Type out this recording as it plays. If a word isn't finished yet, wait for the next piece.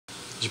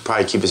He should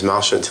probably keep his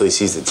mouth shut until he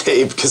sees the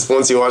tape, because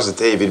once he watched the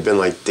tape, he'd been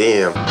like,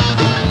 damn.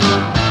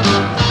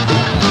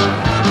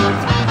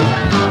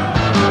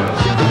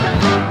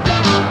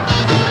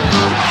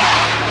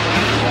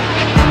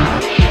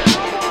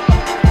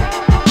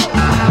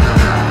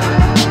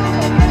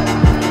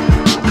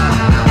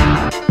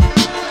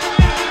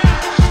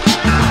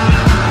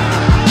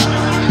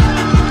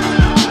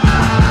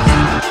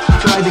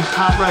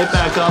 Pop right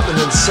back up, and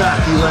then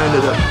Seth, he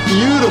landed a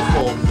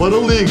beautiful but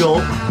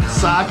illegal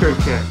soccer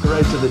kick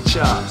right to the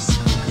chops.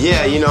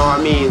 Yeah, you know,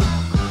 I mean,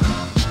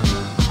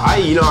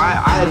 I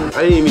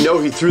didn't even know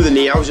he threw the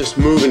knee. I was just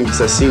moving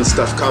because I seen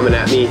stuff coming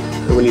at me,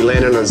 and when he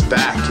landed on his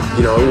back,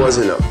 you know, it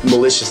wasn't a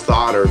malicious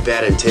thought or a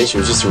bad intention.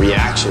 It was just a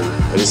reaction.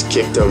 I just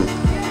kicked him,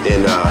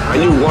 and I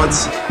knew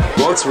once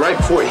right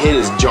before it hit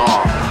his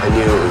jaw, I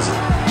knew it was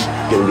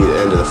gonna be the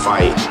end of the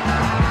fight.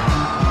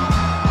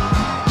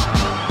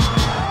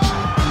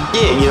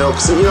 Yeah, you know,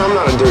 because, you know, I'm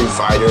not a dirty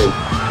fighter, and,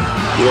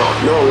 you know,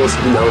 no one wants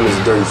to be known as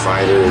a dirty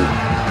fighter,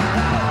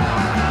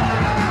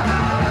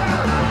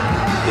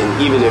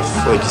 and even if,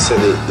 like you said,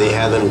 they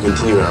had them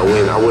continue and I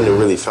win, I wouldn't have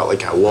really felt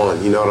like I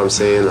won, you know what I'm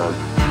saying?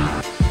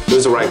 It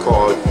was the right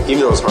call, even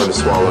though it was hard to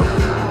swallow.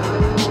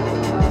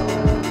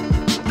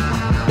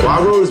 Well,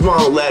 I wrote his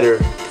mom a letter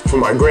for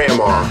my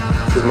grandma,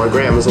 because my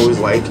grandma's always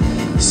like,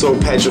 so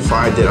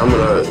petrified that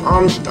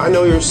I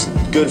know you're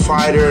a good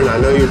fighter and I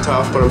know you're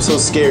tough, but I'm so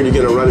scared you're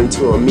gonna run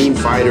into a mean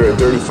fighter, a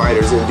dirty fighter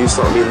who's gonna do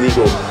something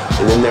illegal,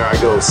 and then there I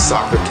go,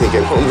 soccer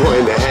kicking homeboy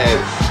in the head.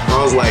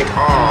 I was like,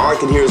 oh, all I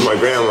could hear was my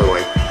grandma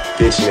like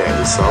bitching at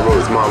me, so I wrote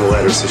his mom a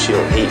letter so she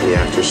don't hate me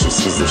after she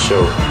sees the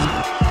show.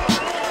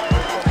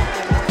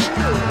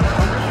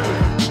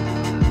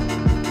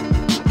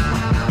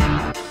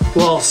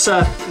 Well,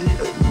 Seth,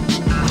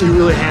 you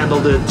really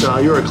handled it.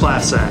 You were a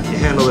class act. You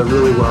handled it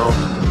really well,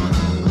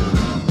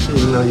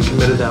 even though you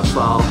committed that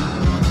foul.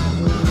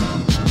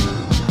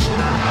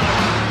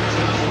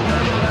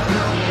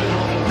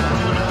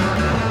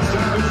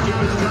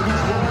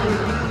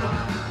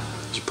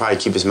 He should probably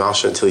keep his mouth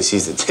shut until he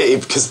sees the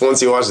tape, because once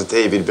he watched the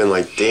tape, he'd been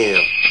like,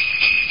 damn.